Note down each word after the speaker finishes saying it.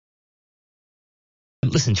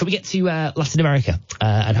Listen, shall we get to Latin America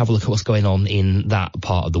and have a look at what's going on in that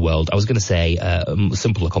part of the world? I was going to say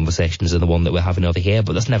simpler conversations than the one that we're having over here,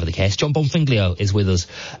 but that's never the case. John Bonfiglio is with us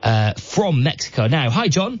from Mexico now. Hi,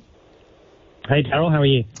 John. Hey, Darryl, how are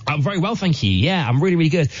you? I'm very well, thank you. Yeah, I'm really,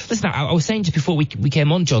 really good. Listen, I was saying just before we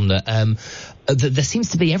came on, John, that there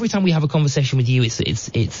seems to be, every time we have a conversation with you,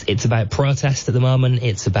 it's about protest at the moment.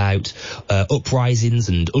 It's about uprisings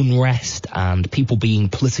and unrest and people being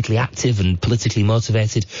politically active and politically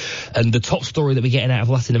motivated. And the top story that we're getting out of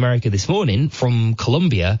Latin America this morning from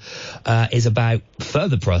Colombia is about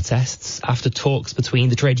further protests after talks between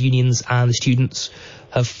the trade unions and the students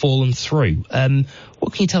have fallen through.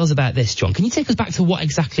 What can you tell us about this, John? Can you take us back to what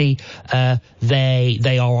exactly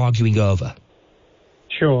they are arguing over?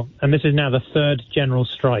 Sure. And this is now the third general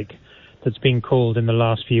strike that's been called in the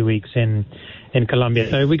last few weeks in Colombia.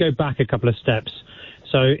 So we go back a couple of steps.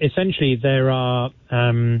 So essentially there are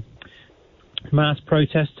mass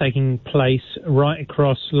protests taking place right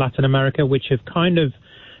across Latin America, which have kind of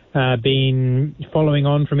been following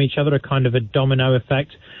on from each other, a kind of a domino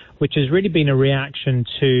effect, which has really been a reaction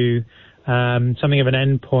to something of an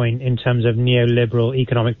endpoint in terms of neoliberal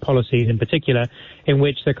economic policies in particular, in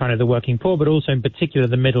which the working poor, but also in particular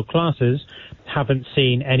the middle classes, haven't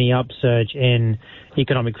seen any upsurge in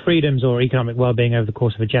economic freedoms or economic well-being over the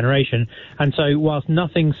course of a generation. And so whilst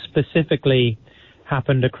nothing specifically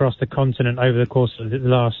happened across the continent over the course of the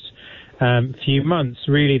last few months,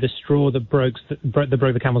 really the straw that broke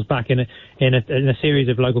the camel's back in a series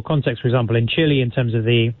of local contexts, for example, in Chile, in terms of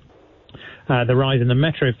the rise in the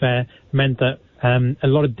metro fare, meant that a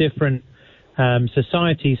lot of different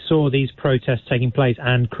societies saw these protests taking place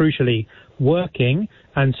and, crucially, working,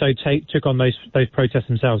 and so took on those protests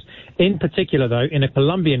themselves. In particular, though, in a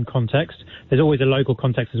Colombian context, there's always a local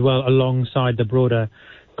context as well, alongside the broader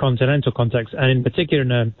continental context, and in particular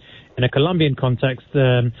in a Colombian context,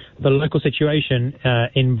 the local situation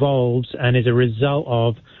involves and is a result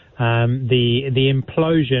of the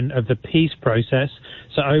implosion of the peace process.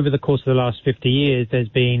 So over the course of the last 50 years, there's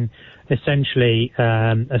been essentially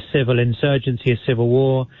a civil insurgency, a civil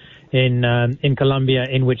war in Colombia,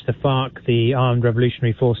 in which the FARC, the Armed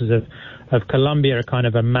Revolutionary Forces of Colombia, are kind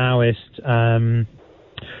of a Maoist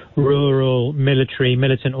rural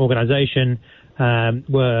militant organization,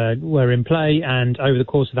 were in play, and over the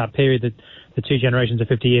course of that period, the two generations, a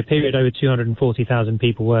 50-year period, over 240,000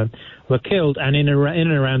 people were killed. And in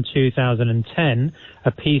and around 2010,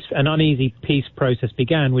 an uneasy peace process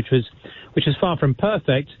began, which was far from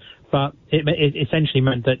perfect, but it essentially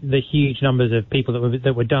meant that the huge numbers of people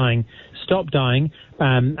that were dying stopped dying,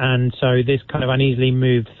 and so this kind of uneasily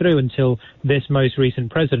moved through until this most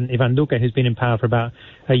recent president, Iván Duque, who's been in power for about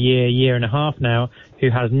a year and a half now, who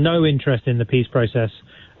has no interest in the peace process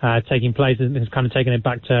taking place, and has kind of taken it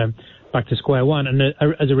back to square one. And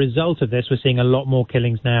as a result of this, we're seeing a lot more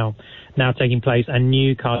killings now taking place, and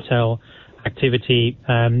new cartel activity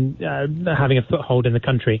having a foothold in the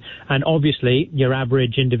country. And obviously, your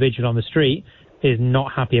average individual on the street is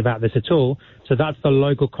not happy about this at all. So that's the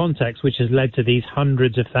local context, which has led to these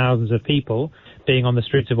hundreds of thousands of people being on the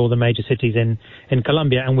streets of all the major cities in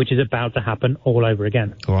Colombia, and which is about to happen all over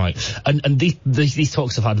again. Right. And these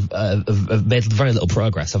talks have made very little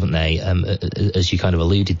progress, haven't they, as you kind of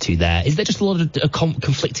alluded to there? Is there just a lot of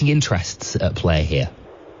conflicting interests at play here?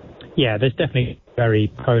 Yeah, there's definitely very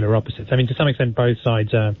polar opposites. I mean, to some extent, both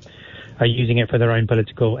sides are using it for their own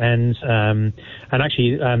political ends. And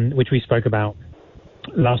actually, which we spoke about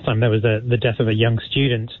last time, there was the death of a young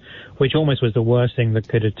student, which almost was the worst thing that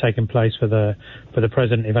could have taken place for the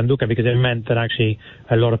president, Iván Duque, because it meant that actually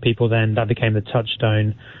a lot of people then, that became the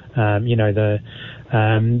touchstone, the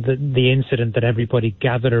incident that everybody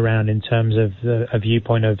gathered around in terms of a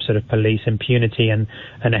viewpoint of sort of police impunity and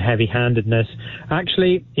a heavy-handedness.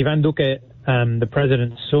 Actually, Iván Duque, the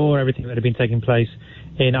president, saw everything that had been taking place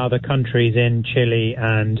in other countries, in Chile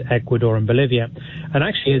and Ecuador and Bolivia, and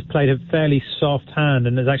actually has played a fairly soft hand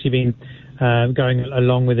and has actually been going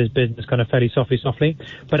along with his business kind of fairly softly.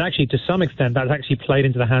 But actually, to some extent, that's actually played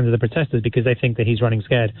into the hands of the protesters, because they think that he's running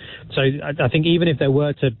scared. So I think even if there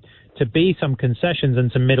were to be some concessions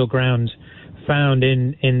and some middle ground found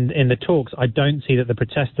in the talks, I don't see that the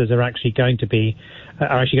protesters are actually going to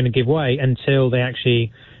give way until they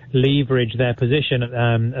actually leverage their position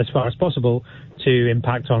as far as possible to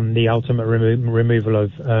impact on the ultimate removal of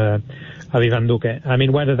Iván Duque. I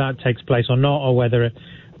mean, whether that takes place or not, or whether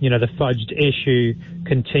the fudged issue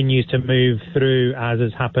continues to move through, as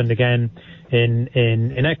has happened again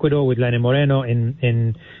in Ecuador with Lenin Moreno,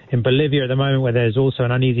 in Bolivia at the moment, where there's also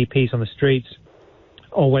an uneasy peace on the streets.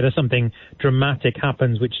 or whether something dramatic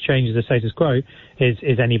happens which changes the status quo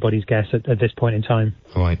is anybody's guess at this point in time.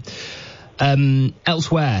 All right.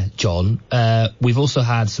 Elsewhere, John, we've also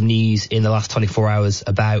had some news in the last 24 hours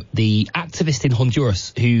about the activist in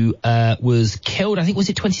Honduras who was killed. I think, was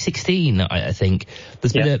it 2016? I think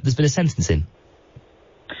there's been a sentencing.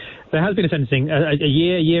 There has been a sentencing a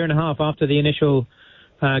year and a half after the initial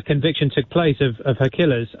conviction took place of her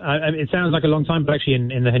killers. It sounds like a long time, but actually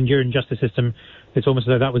in the Honduran justice system, it's almost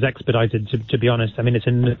as though that was expedited, to be honest. I mean, it's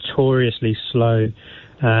a notoriously slow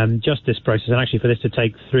justice process, and actually for this to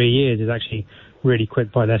take 3 years is actually really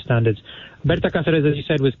quick by their standards. Berta Cáceres, as you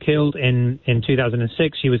said, was killed in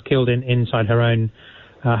 2006. She was killed inside her own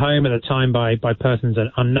home at the time by persons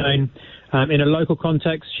unknown. In a local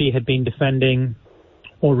context, she had been defending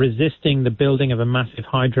or resisting the building of a massive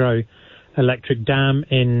hydroelectric dam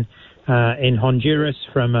in Honduras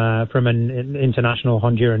from an international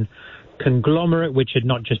Honduran conglomerate, which had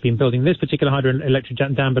not just been building this particular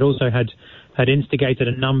hydroelectric dam, but also had instigated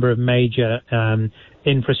a number of major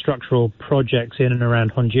infrastructural projects in and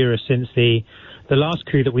around Honduras since the last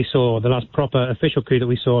coup that we saw, the last proper official coup that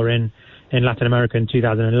we saw in Latin America in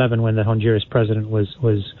 2011, when the Honduras president was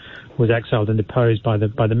exiled and deposed by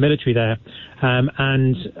the military there,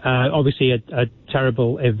 and obviously a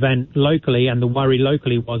terrible event locally, and the worry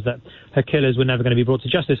locally was that her killers were never going to be brought to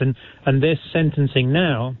justice, and this sentencing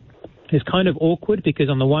now is kind of awkward, because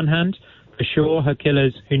on the one hand, for sure, her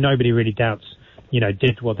killers, who nobody really doubts,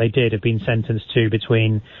 did what they did, have been sentenced to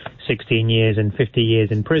between 16 years and 50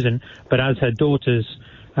 years in prison. But as her daughters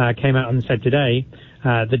came out and said today,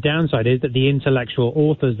 the downside is that the intellectual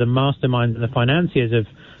authors, the masterminds and the financiers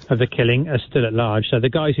of the killing are still at large. So the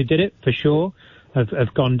guys who did it, for sure,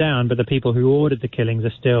 have gone down, but the people who ordered the killings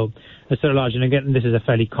are still at large. And again, this is a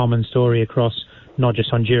fairly common story across not just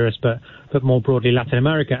Honduras, but more broadly Latin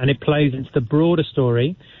America. And it plays into the broader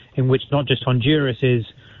story in which not just Honduras is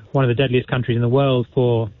one of the deadliest countries in the world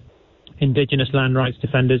for indigenous land rights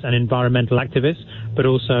defenders and environmental activists, but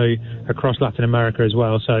also across Latin America as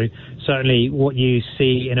well. So certainly what you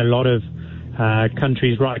see in a lot of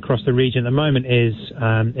countries right across the region at the moment is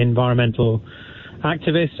environmental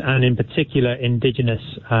activists, and in particular indigenous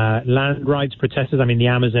land rights protesters. I mean, the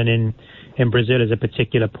Amazon in Brazil is a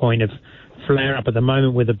particular point of flare up at the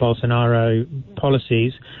moment with the Bolsonaro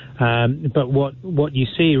policies. But what you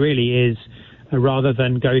see really is, rather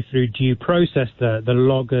than go through due process, the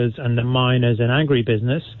loggers and the miners and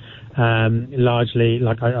agribusiness, largely,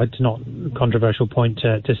 it's not a controversial point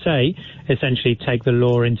to say, essentially take the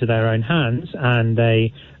law into their own hands, and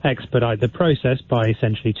they expedite the process by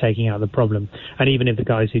essentially taking out the problem. And even if the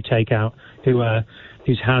guys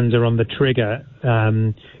whose hands are on the trigger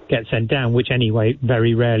get sent down, which anyway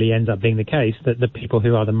very rarely ends up being the case, that the people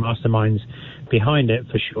who are the masterminds behind it,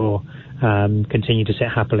 for sure, continue to sit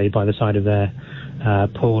happily by the side of their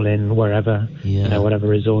pool in wherever, whatever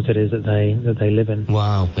resort it is that they live in.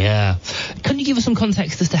 Wow, yeah. Can you give us some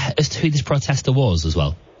context as to who this protester was as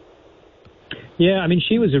well? Yeah, I mean,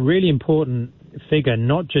 she was a really important figure,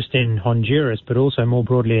 not just in Honduras, but also more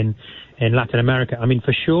broadly in Latin America. I mean,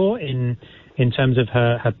 for sure, in terms of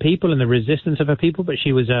her people and the resistance of her people, but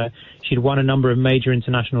she'd won a number of major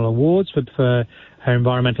international awards for her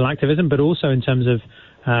environmental activism, but also in terms of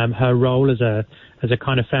her role as a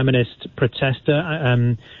kind of feminist protester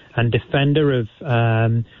and defender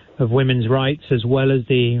of women's rights, as well as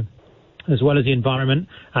the environment,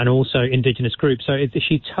 and also indigenous groups. So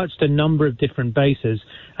she touched a number of different bases,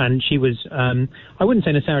 and she was, I wouldn't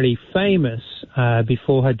say necessarily famous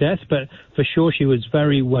before her death, but for sure she was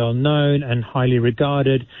very well known and highly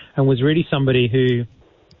regarded, and was really somebody who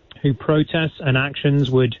protests and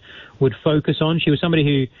actions would focus on. She was somebody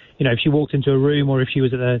who, if she walked into a room, or if she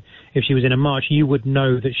was in a march, you would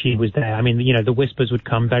know that she was there. I mean, the whispers would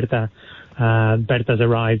come, Berta's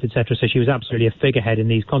arrived, etc. So she was absolutely a figurehead in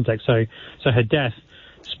these contexts. So her death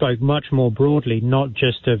spoke much more broadly, not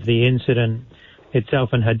just of the incident itself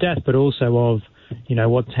and her death, but also of,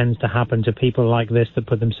 what tends to happen to people like this that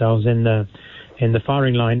put themselves in the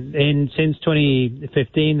firing line. Since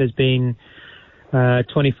 2015, there's been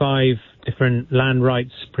 25 different land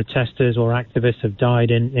rights protesters or activists have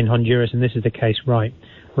died in Honduras, and this is the case right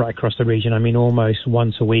across the region. I mean, almost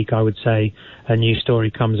once a week, I would say, a new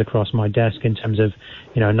story comes across my desk in terms of,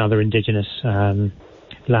 another indigenous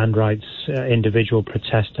land rights individual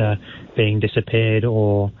protester being disappeared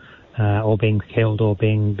or being killed or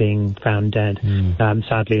being found dead.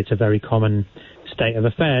 Sadly, it's a very common state of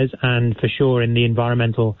affairs, and for sure in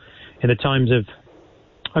the times of,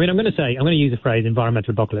 I'm going to use the phrase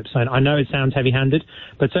environmental apocalypse. I know it sounds heavy-handed,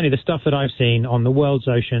 but certainly the stuff that I've seen on the world's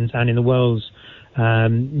oceans and in the world's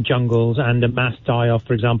jungles, and a mass die-off,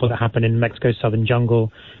 for example, that happened in Mexico's southern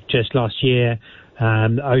jungle just last year,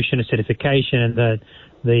 ocean acidification, and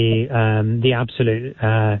the absolute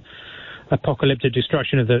apocalyptic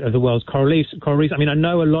destruction of the world's coral reefs. I mean, I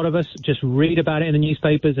know a lot of us just read about it in the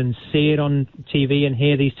newspapers and see it on TV and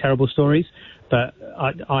hear these terrible stories, but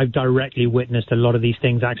I've directly witnessed a lot of these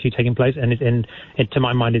things actually taking place, and to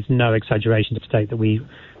my mind, it's no exaggeration to state that we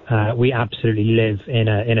absolutely live in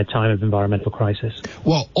a time of environmental crisis.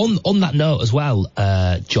 Well, on that note as well,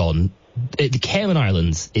 John, the Cayman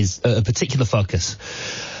Islands is a particular focus.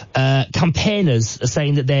 Campaigners are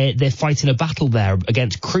saying that they're fighting a battle there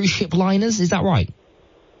against cruise ship liners. Is that right?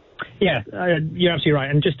 Yeah, you're absolutely right.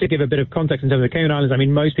 And just to give a bit of context in terms of the Cayman Islands, I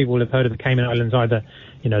mean, most people will have heard of the Cayman Islands either,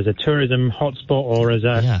 as a tourism hotspot or as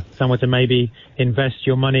somewhere to maybe invest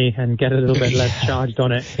your money and get a little bit less charged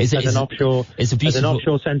on it as an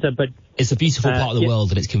offshore centre. But it's a beautiful part of the world,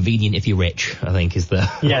 and it's convenient if you're rich, I think, is the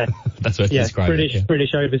that's what to describe it.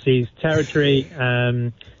 British overseas territory,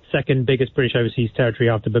 second biggest British overseas territory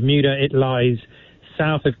after Bermuda. It lies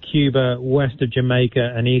south of Cuba, west of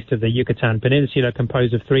Jamaica, and east of the Yucatan Peninsula,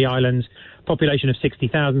 composed of 3 islands, population of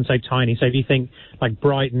 60,000, so tiny. So if you think like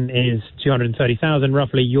Brighton is 230,000,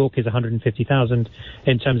 roughly, York is 150,000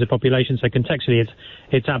 in terms of population. So contextually,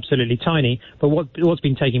 it's absolutely tiny. But what's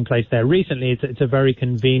been taking place there recently is it's a very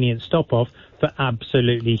convenient stop-off for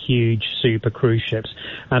absolutely huge super cruise ships.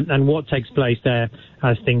 And what takes place there,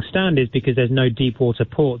 as things stand, is because there's no deep water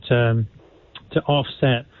port to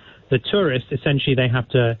offset the tourists. Essentially, they have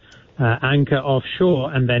to anchor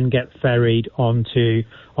offshore and then get ferried onto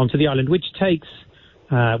the island, which takes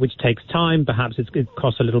time. Perhaps it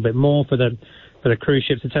costs a little bit more for the cruise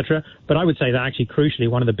ships, etc. But I would say that actually, crucially,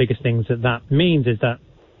 one of the biggest things that means is that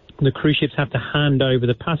the cruise ships have to hand over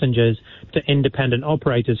the passengers to independent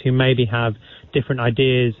operators who maybe have different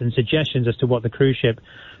ideas and suggestions as to what the cruise ship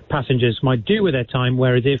passengers might do with their time,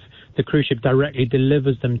 whereas if the cruise ship directly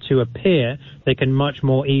delivers them to a pier, they can much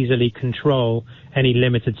more easily control any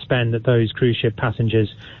limited spend that those cruise ship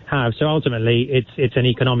passengers have. So ultimately, it's an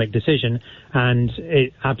economic decision, and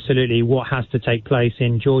absolutely what has to take place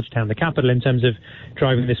in Georgetown, the capital, in terms of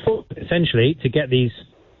driving this forward. Essentially, to get these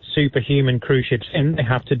superhuman cruise ships in, they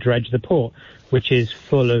have to dredge the port, which is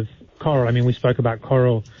full of coral. I mean, we spoke about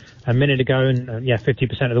coral a minute ago, and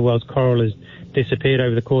 50% of the world's coral has disappeared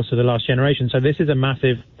over the course of the last generation. So this is a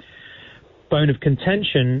massive bone of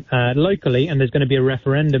contention locally, and there's going to be a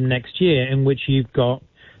referendum next year in which you've got,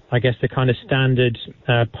 I guess, the kind of standard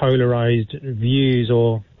polarized views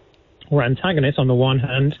or antagonists. On the one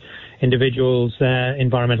hand, individuals,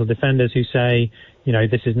 environmental defenders who say,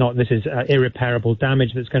 this is irreparable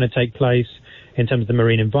damage that's going to take place in terms of the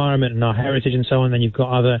marine environment and our heritage and so on. Then you've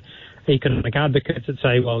got other economic advocates that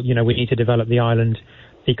say, well, we need to develop the island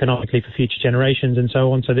economically for future generations and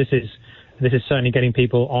so on. So this is certainly getting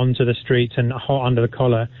people onto the streets and hot under the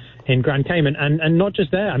collar in Grand Cayman, and not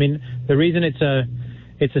just there. I mean, the reason it's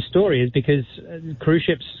a story is because cruise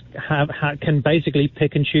ships can basically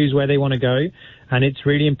pick and choose where they want to go, and it's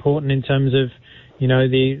really important in terms of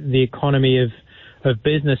the economy of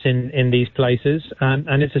business in these places,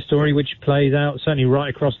 and it's a story which plays out certainly right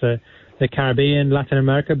across the Caribbean, Latin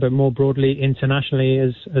America, but more broadly internationally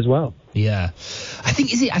as well. Yeah, I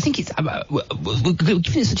think it's given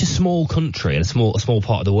it's such a small country and a small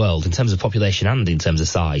part of the world in terms of population and in terms of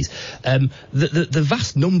size. The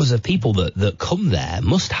vast numbers of people that come there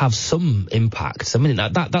must have some impact. I mean,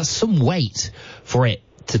 that's some weight for it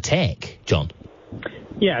to take, John.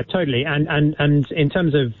 Yeah, totally. And in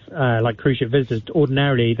terms of like cruise ship visitors,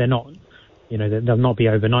 ordinarily they're not. They'll not be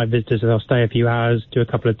overnight visitors. They'll stay a few hours, do a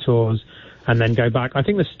couple of tours, and then go back. I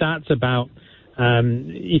think the stats about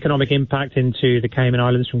economic impact into the Cayman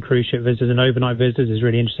Islands from cruise ship visitors and overnight visitors is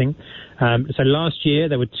really interesting. So last year,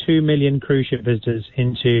 there were 2 million cruise ship visitors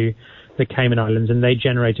into the Cayman Islands, and they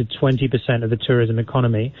generated 20% of the tourism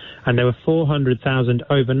economy. And there were 400,000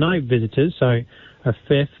 overnight visitors, so a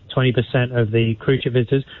fifth, 20% of the cruise ship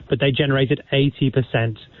visitors, but they generated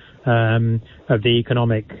 80% of the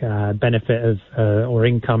economic benefit of or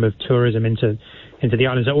income of tourism into the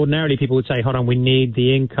islands. So ordinarily people would say, hold on, we need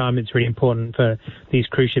the income, it's really important for these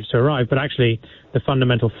cruise ships to arrive. But actually the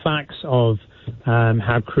fundamental facts of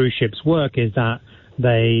how cruise ships work is that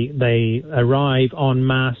they arrive en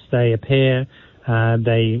masse, they appear,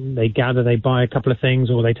 they gather, they buy a couple of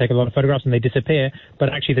things, or they take a lot of photographs and they disappear. But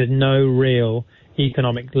actually there's no real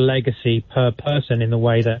economic legacy per person in the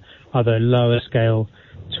way that other lower scale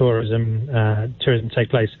tourism takes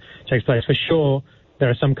place. For sure, there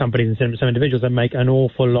are some companies and some individuals that make an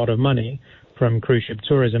awful lot of money from cruise ship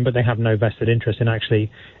tourism, but they have no vested interest in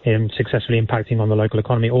actually successfully impacting on the local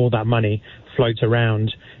economy. All that money floats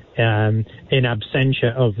around in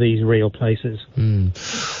absentia of these real places.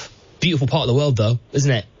 Beautiful part of the world, though,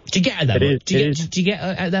 isn't it? Do you get out there much? Do you get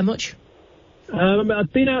out there much?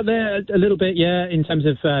 I've been out there a little bit, yeah, in terms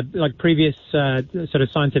of like previous sort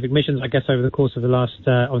of scientific missions, I guess, over the course of the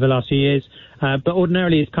last few years. But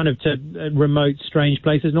ordinarily, it's kind of to remote, strange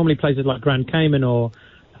places. Normally, places like Grand Cayman or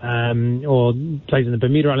places in the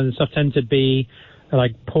Bermuda Islands and stuff tend to be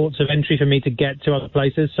like ports of entry for me to get to other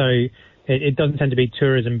places. So it doesn't tend to be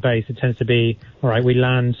tourism based. It tends to be, all right, we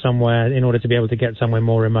land somewhere in order to be able to get somewhere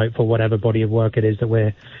more remote for whatever body of work it is that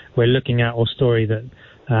we're looking at or story that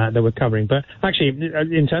we're covering. But actually,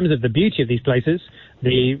 in terms of the beauty of these places,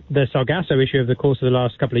 the Sargasso issue over the course of the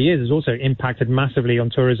last couple of years has also impacted massively on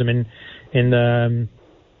tourism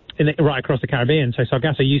right across the Caribbean. So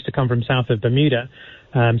Sargasso used to come from south of Bermuda.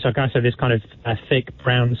 Sargasso, this kind of thick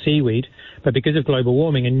brown seaweed, but because of global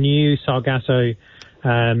warming, a new Sargasso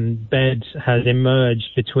bed has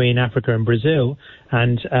emerged between Africa and Brazil,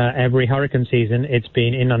 and every hurricane season it's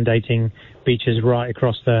been inundating beaches right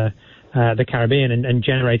across the Caribbean and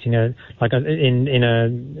generating in a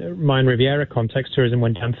Mayan Riviera context, tourism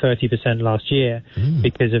went down 30% last year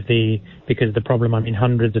because of the problem. I mean,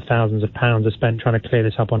 hundreds of thousands of pounds are spent trying to clear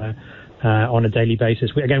this up on a daily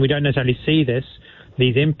basis. We don't necessarily see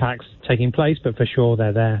these impacts taking place, but for sure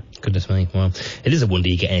they're there. Goodness me. Well, it is a wonder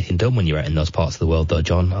you get anything done when you're out in those parts of the world, though,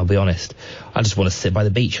 John. I'll be honest. I just want to sit by the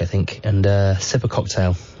beach, I think, and sip a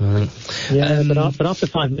cocktail. I think. Yeah, but after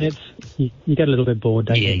 5 minutes, you get a little bit bored,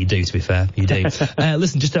 don't you? Yeah, you do, to be fair. You do.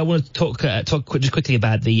 Listen, I want to talk just quickly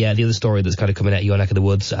about the other story that's kind of coming out of your neck of the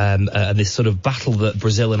woods, this sort of battle that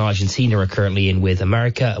Brazil and Argentina are currently in with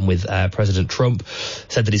America and with President Trump.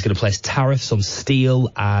 Said that he's going to place tariffs on steel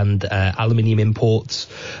and aluminium imports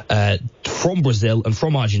from Brazil and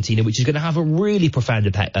from Argentina, which is going to have a really profound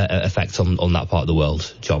effect on that part of the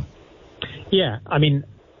world, John. Yeah, I mean,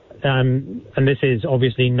 and this is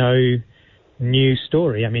obviously no new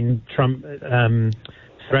story. I mean, Trump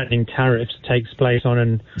threatening tariffs takes place I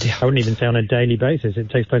wouldn't even say on a daily basis. It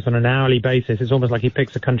takes place on an hourly basis. It's almost like he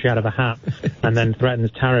picks a country out of a hat and then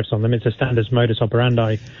threatens tariffs on them. It's a standard modus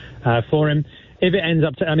operandi for him. If it ends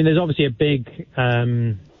up there's obviously a big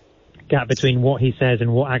gap between what he says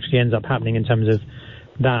and what actually ends up happening in terms of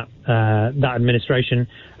that administration.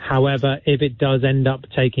 However, if it does end up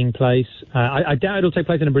taking place, I doubt it'll take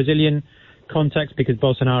place in a Brazilian context because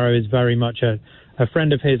Bolsonaro is very much a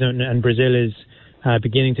friend of his, and Brazil is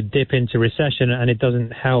beginning to dip into recession, and it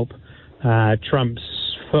doesn't help Trump's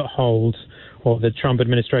foothold or the Trump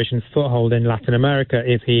administration's foothold in Latin America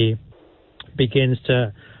if he begins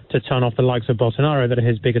to turn off the likes of Bolsonaro that are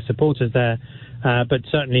his biggest supporters there. But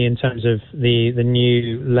certainly in terms of the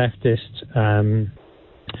new leftist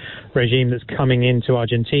regime that's coming into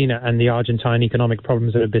Argentina and the Argentine economic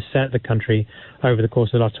problems that have beset the country over the course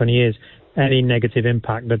of the last 20 years, any negative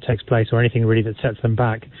impact that takes place or anything really that sets them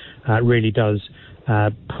back really does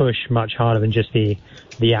push much harder than just the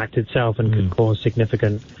act itself and could cause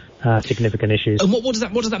significant issues. And what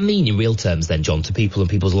does that mean in real terms then, John, to people and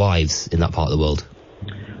people's lives in that part of the world?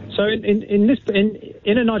 So in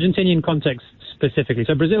an Argentinian context specifically,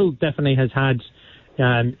 so Brazil definitely has had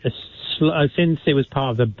since it was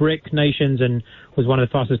part of the BRIC nations and was one of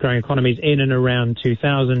the fastest growing economies in and around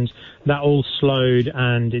 2000, that all slowed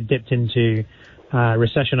and it dipped into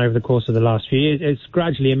recession over the course of the last few years. It's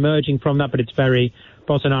gradually emerging from that, but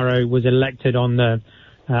Bolsonaro was elected on a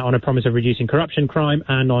promise of reducing corruption, crime,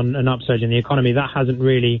 and on an upsurge in the economy. That hasn't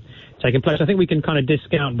really taken place. I think we can kind of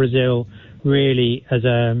discount Brazil really as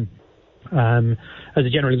a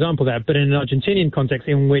general example there, but in an Argentinian context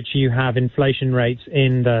in which you have inflation rates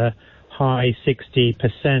in the high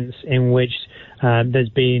 60%, in which there's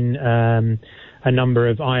been a number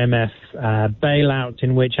of IMF bailouts,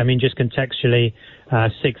 in which, just contextually,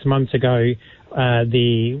 6 months ago,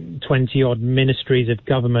 the 20-odd ministries of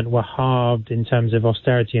government were halved in terms of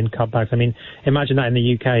austerity and cutbacks. Imagine that in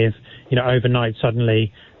the UK if, overnight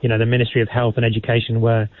suddenly, the Ministry of Health and Education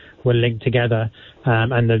were linked together,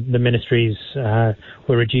 and the ministries were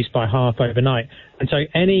reduced by half overnight. And so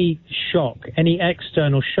any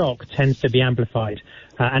external shock tends to be amplified,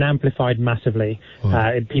 and amplified massively.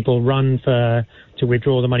 People run to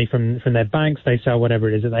withdraw the money from their banks. They sell whatever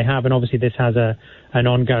it is that they have, and obviously this has an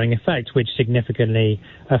ongoing effect, which significantly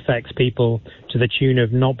affects people to the tune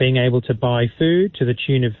of not being able to buy food, to the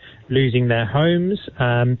tune of losing their homes.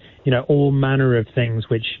 All manner of things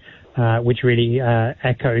which really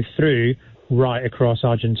echo through right across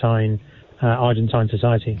Argentine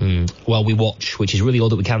society. Well, we watch, which is really all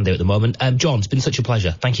that we can do at the moment. John, it's been such a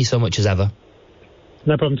pleasure. Thank you so much as ever.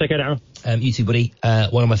 No problem. Take care, Darryl. You too, buddy.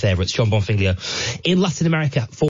 One of my favourites, Sean Bonfiglio. In Latin America,